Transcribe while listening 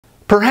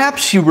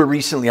Perhaps you were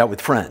recently out with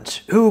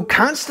friends who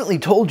constantly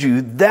told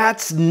you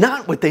that's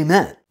not what they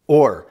meant,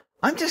 or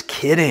I'm just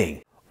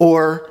kidding,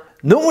 or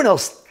no one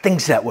else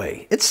thinks that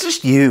way, it's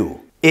just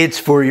you. It's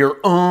for your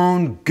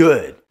own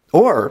good,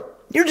 or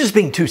you're just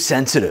being too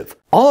sensitive.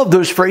 All of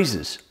those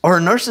phrases are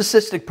a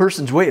narcissistic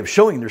person's way of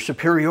showing their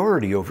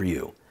superiority over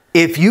you.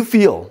 If you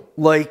feel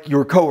like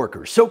your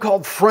coworkers,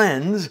 so-called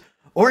friends,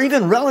 or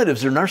even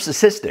relatives are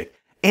narcissistic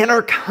and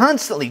are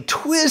constantly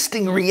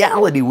twisting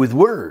reality with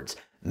words,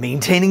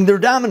 maintaining their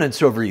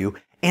dominance over you,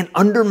 and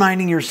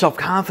undermining your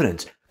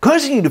self-confidence,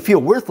 causing you to feel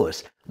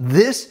worthless,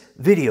 this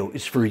video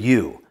is for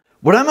you.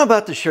 What I'm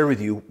about to share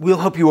with you will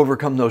help you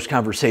overcome those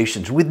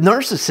conversations with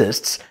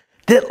narcissists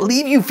that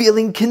leave you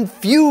feeling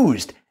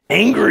confused,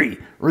 angry,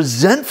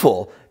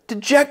 resentful,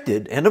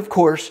 dejected, and of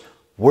course,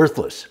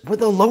 worthless,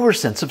 with a lower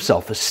sense of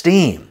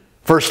self-esteem.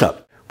 First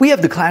up, we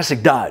have the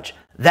classic dodge.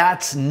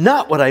 That's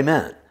not what I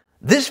meant.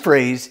 This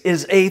phrase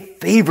is a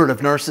favorite of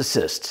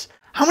narcissists.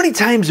 How many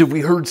times have we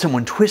heard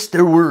someone twist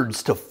their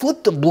words to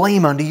flip the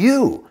blame onto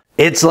you?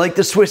 It's like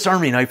the Swiss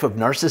Army knife of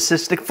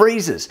narcissistic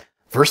phrases,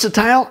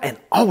 versatile and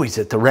always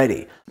at the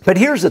ready. But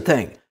here's the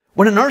thing,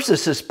 when a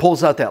narcissist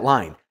pulls out that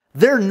line,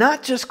 they're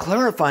not just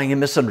clarifying a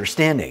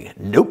misunderstanding.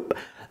 Nope,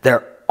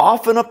 they're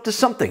often up to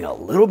something a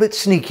little bit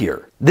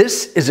sneakier.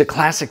 This is a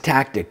classic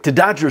tactic to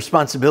dodge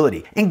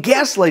responsibility and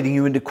gaslighting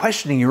you into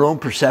questioning your own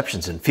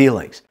perceptions and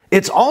feelings.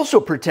 It's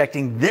also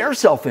protecting their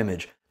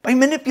self-image by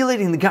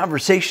manipulating the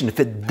conversation to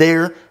fit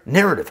their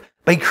narrative,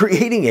 by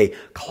creating a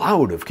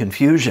cloud of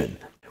confusion.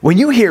 When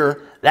you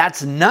hear,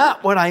 that's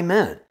not what I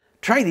meant,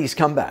 try these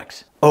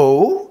comebacks.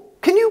 Oh,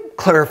 can you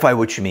clarify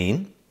what you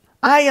mean?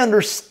 I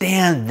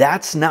understand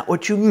that's not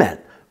what you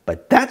meant,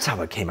 but that's how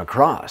it came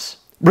across.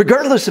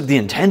 Regardless of the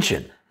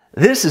intention,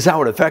 this is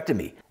how it affected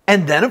me.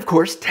 And then, of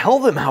course, tell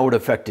them how it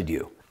affected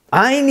you.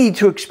 I need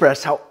to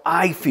express how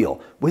I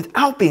feel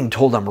without being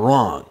told I'm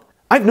wrong.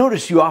 I've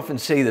noticed you often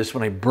say this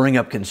when I bring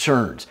up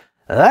concerns.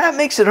 That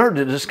makes it hard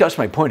to discuss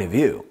my point of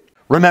view.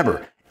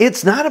 Remember,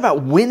 it's not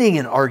about winning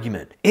an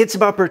argument. It's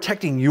about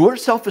protecting your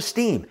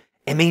self-esteem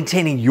and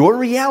maintaining your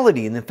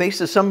reality in the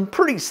face of some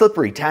pretty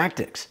slippery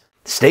tactics.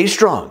 Stay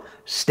strong,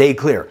 stay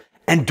clear,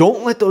 and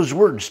don't let those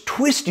words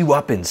twist you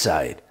up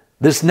inside.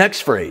 This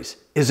next phrase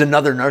is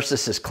another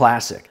narcissist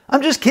classic.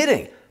 I'm just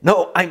kidding.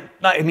 No,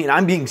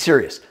 I'm being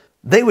serious.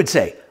 They would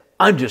say,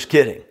 I'm just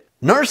kidding.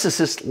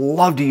 Narcissists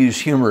love to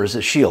use humor as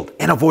a shield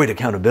and avoid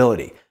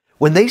accountability.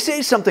 When they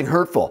say something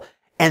hurtful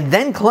and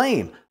then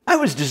claim, I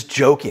was just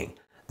joking,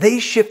 they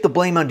shift the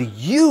blame onto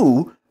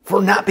you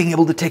for not being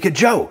able to take a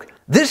joke.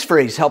 This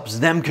phrase helps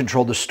them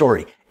control the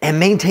story and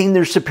maintain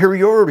their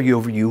superiority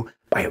over you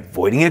by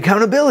avoiding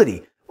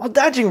accountability, while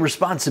dodging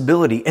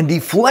responsibility and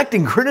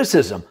deflecting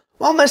criticism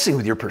while messing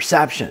with your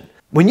perception.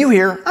 When you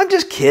hear, I'm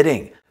just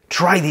kidding,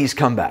 try these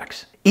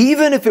comebacks.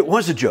 Even if it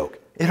was a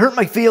joke, it hurt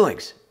my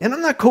feelings, and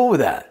I'm not cool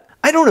with that.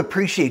 I don't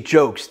appreciate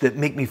jokes that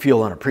make me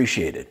feel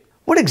unappreciated.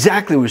 What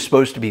exactly was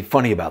supposed to be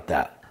funny about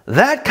that?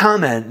 That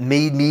comment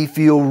made me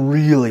feel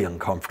really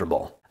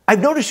uncomfortable. I've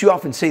noticed you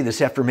often say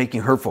this after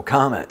making hurtful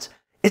comments.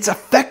 It's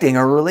affecting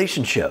our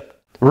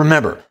relationship.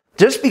 Remember,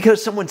 just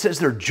because someone says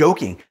they're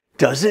joking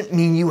doesn't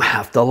mean you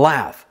have to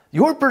laugh.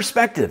 Your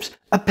perspectives,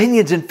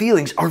 opinions, and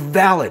feelings are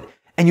valid,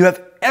 and you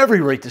have every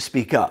right to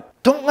speak up.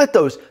 Don't let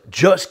those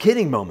just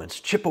kidding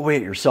moments chip away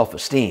at your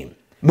self-esteem.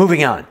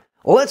 Moving on,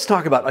 let's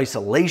talk about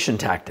isolation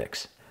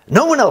tactics.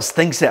 No one else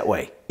thinks that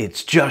way.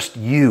 It's just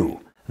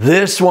you.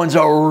 This one's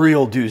a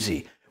real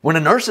doozy. When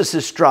a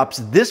narcissist drops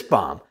this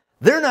bomb,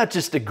 they're not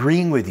just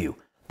agreeing with you.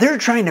 They're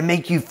trying to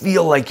make you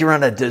feel like you're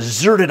on a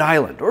deserted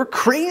island or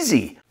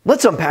crazy.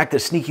 Let's unpack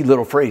this sneaky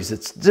little phrase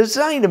that's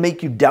designed to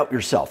make you doubt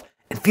yourself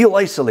and feel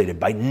isolated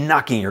by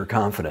knocking your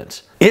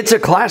confidence. It's a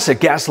classic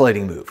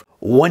gaslighting move.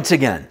 Once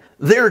again,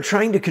 they're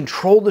trying to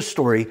control the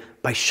story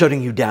by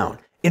shutting you down,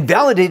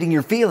 invalidating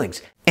your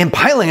feelings, and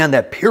piling on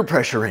that peer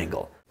pressure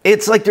angle.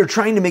 It's like they're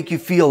trying to make you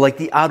feel like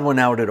the odd one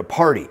out at a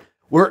party,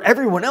 where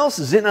everyone else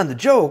is in on the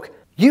joke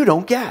you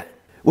don't get.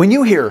 When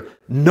you hear,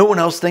 no one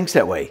else thinks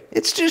that way,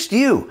 it's just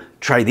you,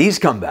 try these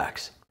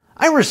comebacks.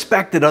 I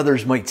respect that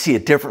others might see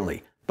it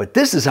differently, but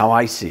this is how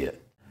I see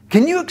it.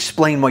 Can you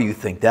explain why you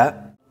think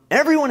that?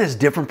 Everyone has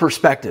different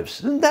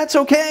perspectives, and that's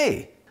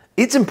okay.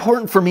 It's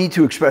important for me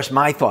to express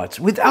my thoughts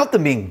without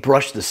them being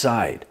brushed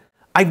aside.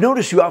 I've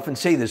noticed you often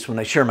say this when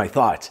I share my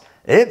thoughts.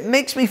 It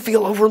makes me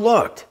feel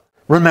overlooked.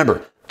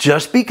 Remember,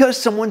 just because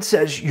someone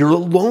says you're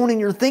alone in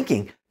your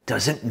thinking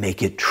doesn't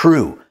make it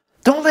true.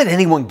 Don't let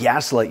anyone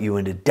gaslight you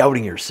into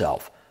doubting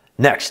yourself.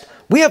 Next,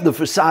 we have the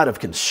facade of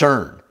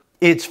concern.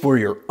 It's for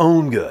your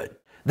own good.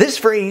 This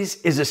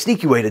phrase is a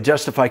sneaky way to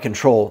justify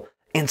control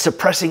and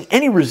suppressing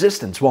any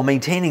resistance while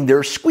maintaining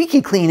their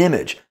squeaky clean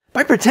image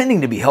by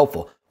pretending to be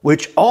helpful,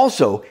 which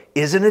also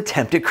is an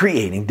attempt at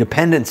creating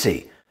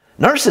dependency.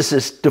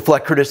 Narcissists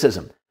deflect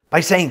criticism by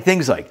saying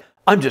things like,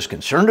 I'm just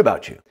concerned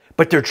about you.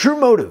 But their true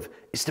motive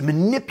is to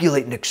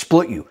manipulate and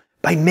exploit you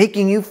by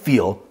making you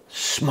feel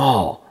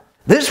small.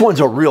 This one's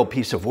a real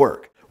piece of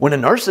work. When a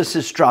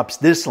narcissist drops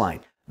this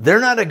line, they're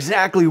not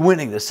exactly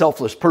winning the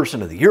Selfless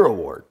Person of the Year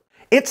award.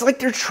 It's like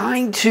they're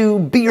trying to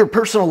be your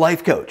personal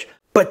life coach,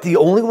 but the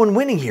only one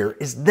winning here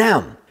is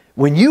them.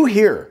 When you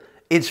hear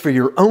it's for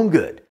your own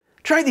good,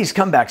 try these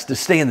comebacks to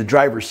stay in the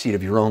driver's seat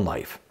of your own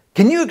life.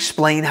 Can you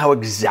explain how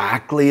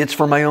exactly it's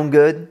for my own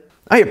good?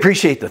 I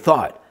appreciate the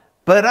thought,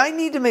 but I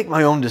need to make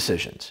my own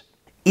decisions.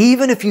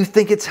 Even if you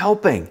think it's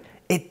helping,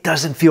 it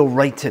doesn't feel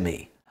right to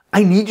me.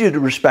 I need you to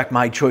respect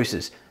my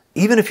choices,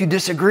 even if you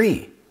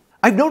disagree.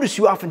 I've noticed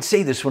you often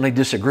say this when I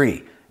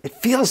disagree. It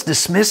feels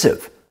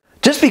dismissive.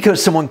 Just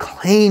because someone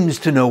claims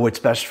to know what's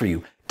best for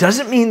you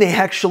doesn't mean they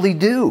actually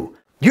do.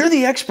 You're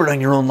the expert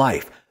on your own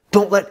life.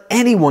 Don't let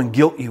anyone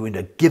guilt you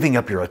into giving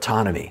up your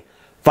autonomy.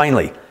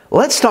 Finally,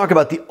 let's talk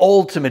about the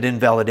ultimate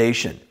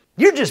invalidation.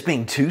 You're just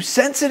being too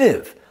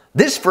sensitive.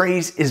 This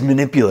phrase is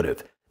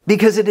manipulative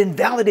because it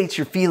invalidates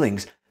your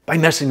feelings by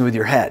messing with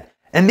your head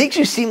and makes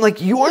you seem like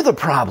you're the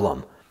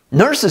problem.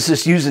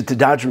 Narcissists use it to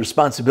dodge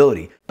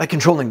responsibility by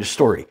controlling the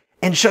story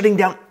and shutting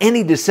down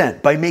any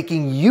dissent by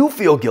making you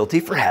feel guilty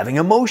for having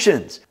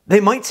emotions. They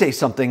might say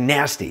something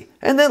nasty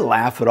and then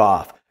laugh it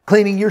off,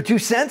 claiming you're too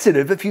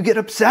sensitive if you get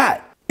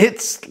upset.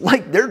 It's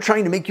like they're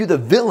trying to make you the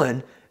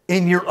villain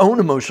in your own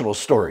emotional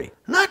story.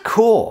 Not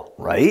cool,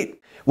 right?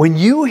 When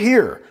you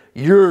hear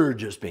you're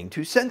just being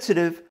too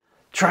sensitive,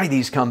 try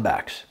these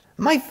comebacks.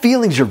 My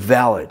feelings are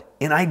valid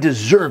and I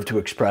deserve to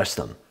express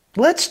them.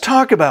 Let's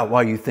talk about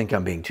why you think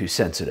I'm being too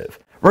sensitive.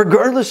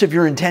 Regardless of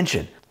your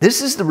intention,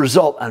 this is the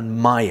result on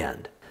my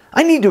end.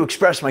 I need to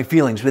express my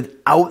feelings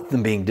without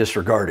them being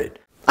disregarded.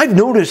 I've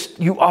noticed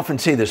you often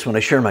say this when I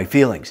share my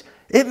feelings.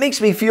 It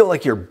makes me feel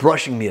like you're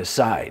brushing me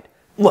aside.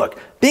 Look,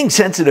 being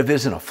sensitive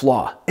isn't a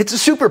flaw. It's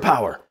a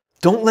superpower.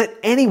 Don't let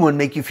anyone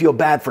make you feel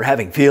bad for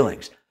having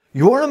feelings.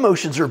 Your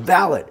emotions are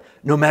valid,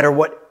 no matter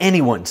what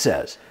anyone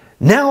says.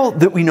 Now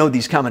that we know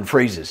these common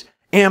phrases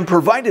and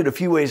provided a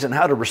few ways on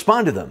how to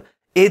respond to them,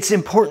 it's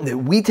important that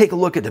we take a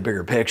look at the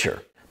bigger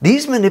picture.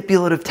 These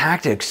manipulative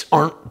tactics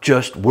aren't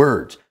just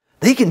words.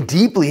 They can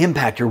deeply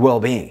impact your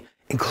well-being,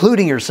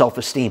 including your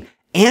self-esteem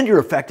and your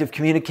effective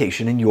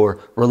communication in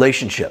your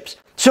relationships.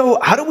 So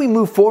how do we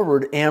move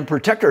forward and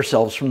protect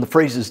ourselves from the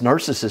phrases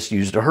narcissists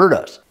use to hurt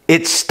us?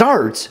 It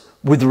starts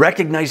with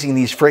recognizing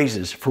these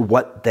phrases for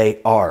what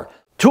they are,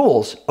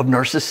 tools of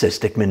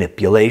narcissistic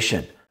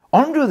manipulation.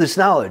 Armed with this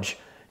knowledge,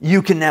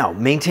 you can now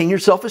maintain your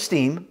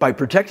self-esteem by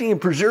protecting and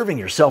preserving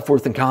your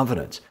self-worth and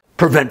confidence,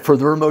 prevent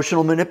further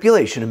emotional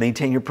manipulation and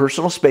maintain your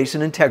personal space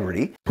and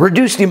integrity,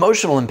 reduce the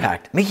emotional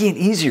impact, making it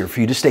easier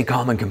for you to stay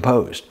calm and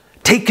composed,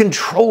 take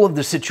control of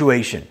the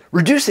situation,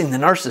 reducing the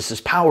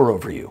narcissist's power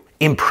over you,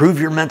 improve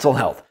your mental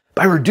health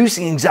by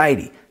reducing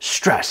anxiety,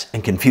 stress,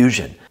 and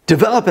confusion,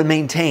 develop and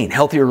maintain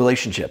healthier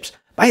relationships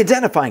by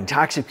identifying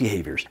toxic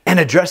behaviors and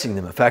addressing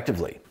them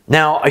effectively.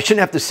 Now, I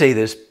shouldn't have to say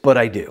this, but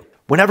I do.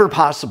 Whenever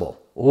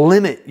possible,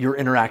 limit your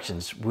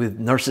interactions with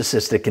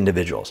narcissistic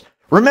individuals.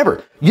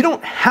 Remember, you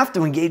don't have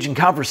to engage in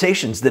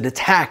conversations that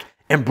attack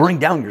and bring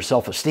down your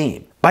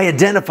self-esteem. By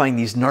identifying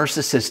these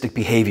narcissistic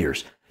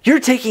behaviors, you're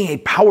taking a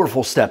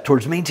powerful step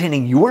towards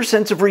maintaining your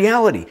sense of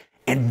reality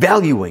and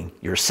valuing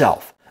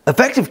yourself.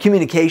 Effective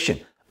communication,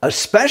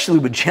 especially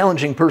with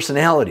challenging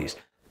personalities,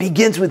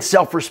 begins with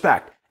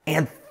self-respect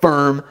and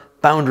firm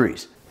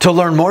boundaries. To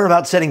learn more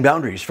about setting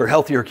boundaries for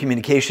healthier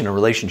communication and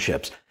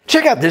relationships,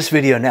 check out this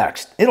video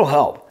next. It'll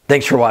help.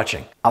 Thanks for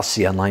watching. I'll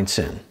see you online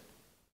soon.